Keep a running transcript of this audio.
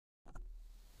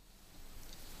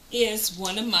is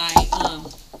one of my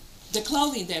the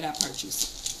clothing that I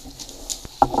purchased.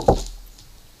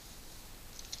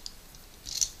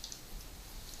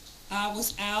 I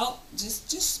was out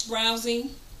just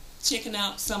browsing, checking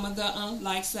out some of the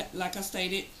like I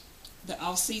stated, the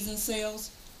off-season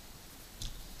sales.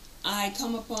 I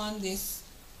come upon this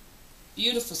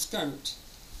beautiful skirt,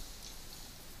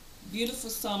 beautiful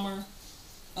summer,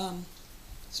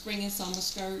 spring and summer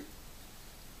skirt,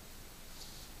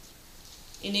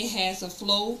 and it has a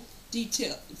flowing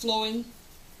detail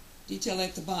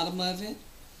at the bottom of it.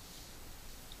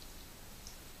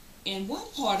 And one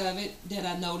part of it that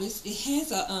I noticed, it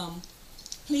has a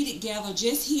pleated gather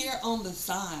just here on the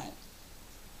side.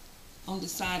 On the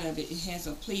side of it, it has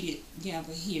a pleated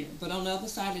gather here, but on the other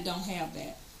side it don't have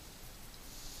that.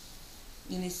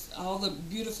 And it's all the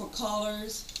beautiful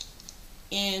colors.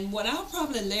 And what I'll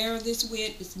probably layer this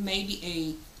with is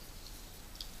maybe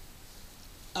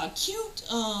a cute,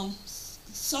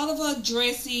 sort of a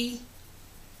dressy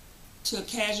to a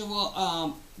casual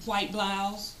white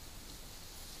blouse.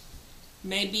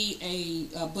 Maybe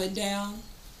a button-down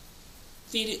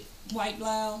fitted white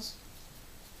blouse.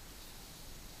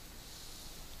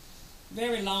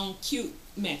 Very long, cute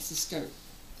maxi skirt.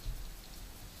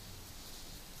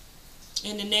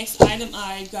 And the next item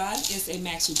I got is a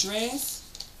maxi dress.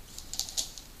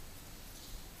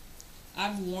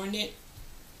 I've worn it.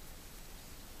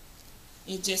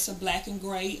 It's just a black and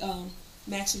gray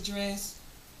maxi dress.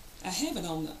 I have it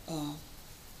on the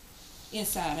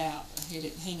inside out. I had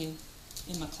it hanging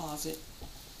in my closet.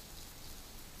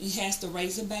 It has the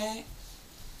razor back.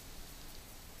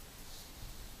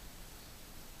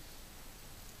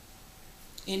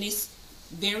 And it's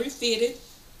very fitted.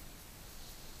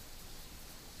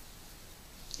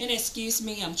 And excuse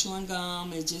me, I'm chewing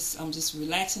gum. I'm just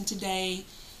relaxing today.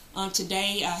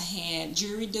 Today I had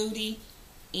jury duty,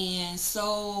 and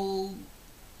so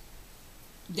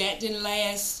that didn't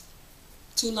last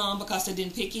too long because I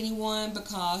didn't pick anyone,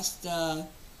 because I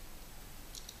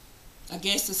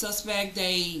guess the suspect,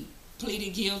 they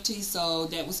pleaded guilty, so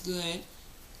that was good.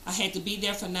 I had to be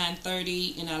there for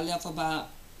 9:30 and I left about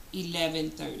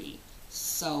 11:30.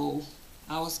 So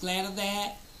I was glad of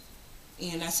that.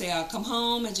 And I say I'll come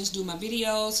home and just do my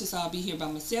videos, since I'll be here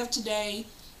by myself today,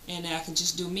 and I can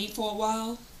just do me for a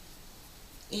while.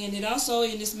 And it also,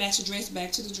 in this maxi dress,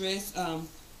 back to the dress,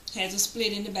 has a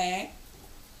split in the back.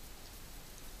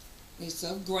 It's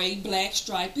a gray black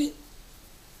striped, and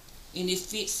it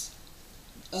fits,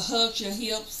 hugs your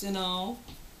hips and all.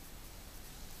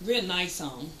 Real nice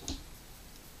on.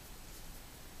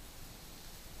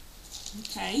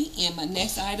 Okay, and my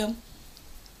next item,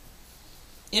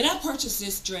 and I purchased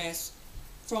this dress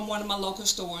from one of my local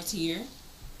stores here,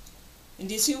 and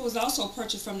this here was also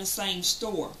purchased from the same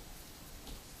store.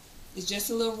 It's just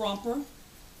a little romper.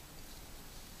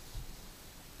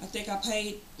 I think I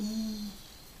paid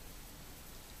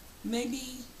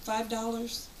maybe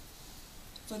 $5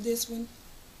 for this one.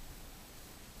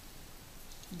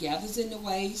 Gathers in the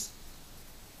waist,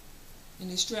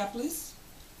 and it's strapless.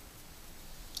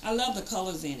 I love the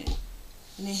colors in it,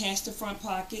 and it has the front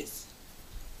pockets.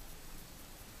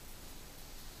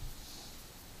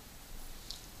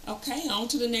 Okay, on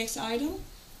to the next item.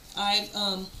 I've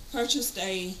purchased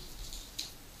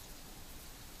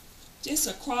just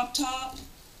a crop top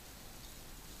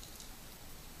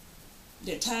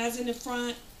that ties in the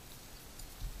front.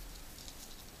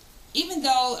 Even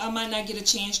though I might not get a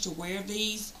chance to wear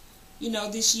these,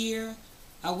 this year,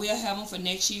 I will have them for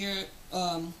next year,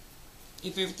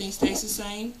 if everything stays the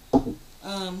same.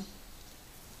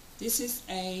 This is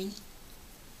a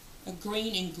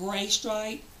green and gray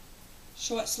stripe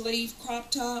short sleeve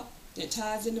crop top that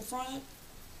ties in the front.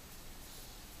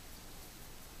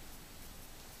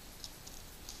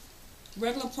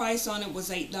 Regular price on it was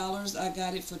 $8. I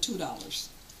got it for $2.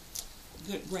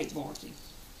 Great bargain.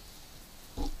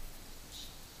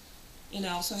 And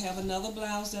I also have another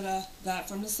blouse that I got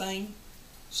from the same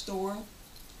store.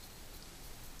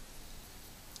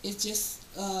 It's just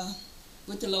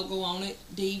with the logo on it,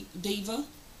 Diva.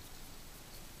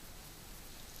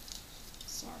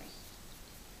 Sorry.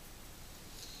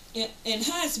 And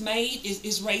how it's made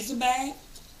is razor back.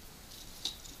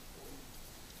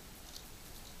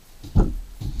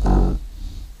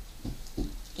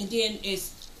 And then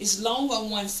it's long on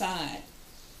one side.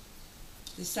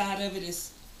 The side of it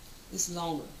is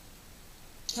longer.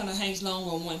 Kind of hangs long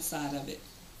on one side of it.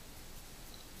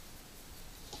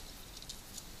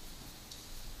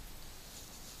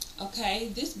 Okay,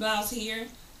 this blouse here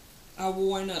I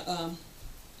wore in a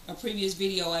previous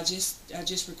video I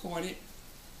just recorded.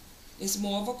 It's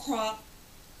more of a crop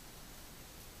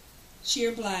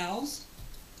sheer blouse,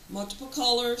 multiple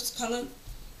colors, kind of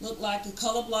look like a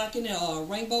color blocking or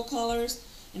rainbow colors,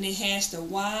 and it has the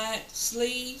wide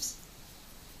sleeves.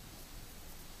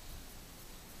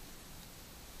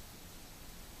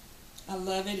 I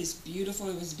love it. It's beautiful.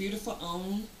 It was beautiful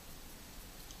on.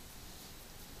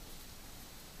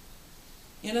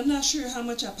 And I'm not sure how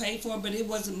much I paid for it, but it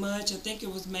wasn't much. I think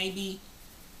it was maybe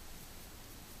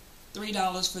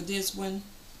 $3 for this one.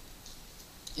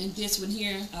 And this one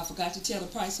here, I forgot to tell the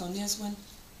price on this one.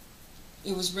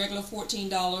 It was regular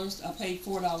 $14. I paid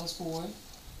 $4 for it.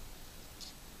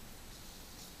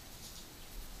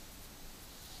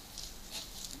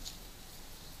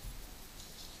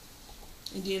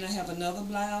 And then I have another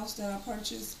blouse that I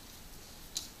purchased.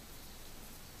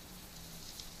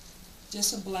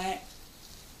 Just a black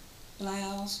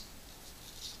blouse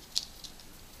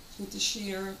with the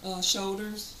sheer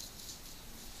shoulders.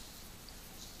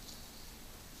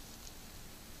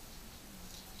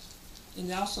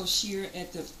 And also sheer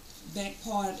at the back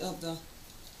part of the,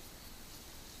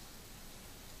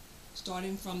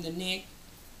 starting from the neck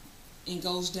and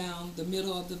goes down the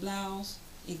middle of the blouse.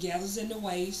 It gathers in the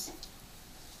waist.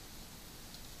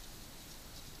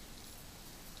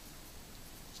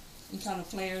 And kind of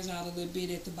flares out a little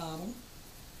bit at the bottom.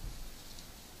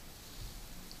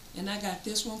 And I got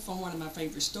this one from one of my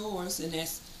favorite stores, and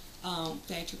that's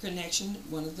Factory Connection,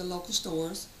 one of the local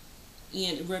stores.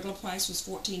 And the regular price was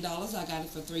 $14. I got it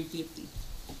for $3.50.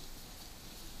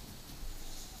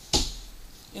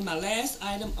 And my last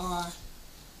item are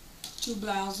two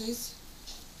blouses.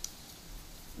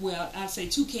 Well, I'd say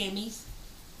two camis.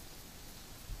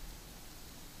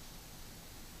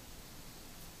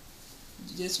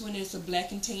 This one is a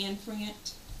black and tan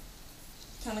print.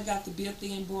 Kind of got the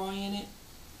built-in bra in it.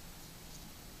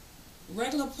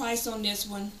 Regular price on this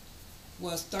one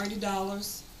was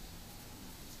 $30.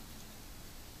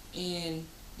 And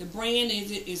the brand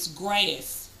is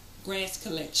Grass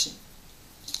Collection.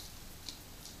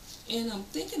 And I'm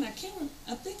thinking, I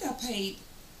think I paid,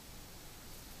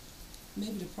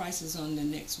 maybe the price is on the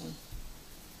next one.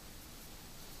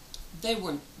 They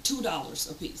were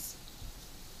 $2 a piece.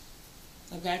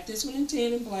 I got this one in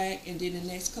tan and black, and then the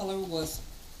next color was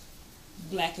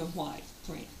black and white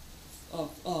print.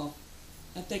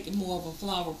 I think more of a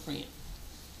flower print.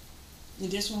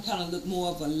 And this one kind of looked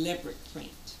more of a leopard print.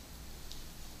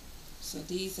 So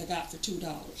these I got for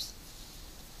 $2.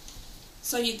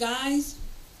 So you guys,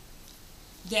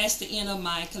 that's the end of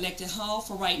my collected haul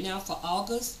for right now for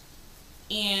August.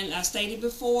 And I stated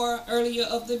before earlier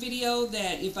of the video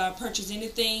that if I purchase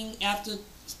anything after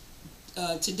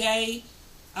today,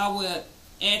 I will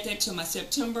add that to my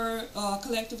September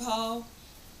collective haul.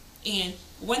 And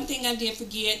one thing I did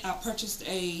forget, I purchased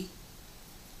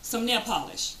some nail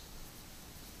polish.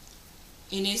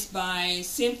 And it's by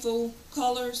Sinful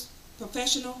Colors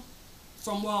Professional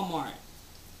from Walmart.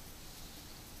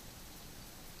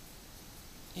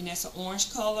 And that's an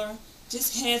orange color.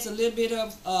 Just has a little bit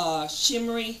of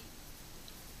shimmery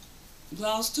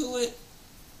gloss to it.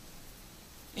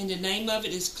 And the name of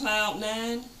it is Cloud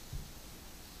 9.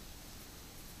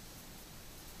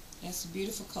 That's a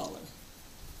beautiful color.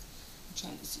 I'm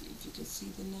trying to see if you can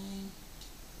see the name.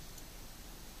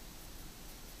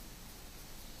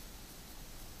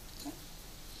 Okay.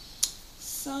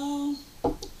 So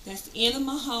that's the end of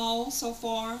my haul so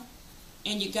far.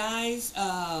 And you guys,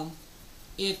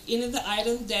 if any of the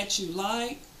items that you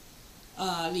like,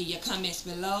 leave your comments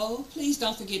below. Please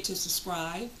don't forget to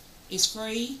subscribe. It's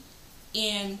free.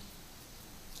 And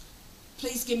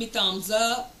please give me thumbs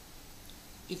up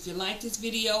if you like this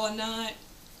video or not.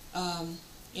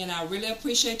 And I really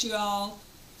appreciate you all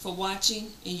for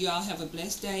watching. And you all have a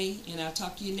blessed day. And I'll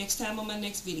talk to you next time on my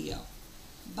next video.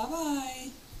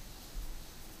 Bye-bye.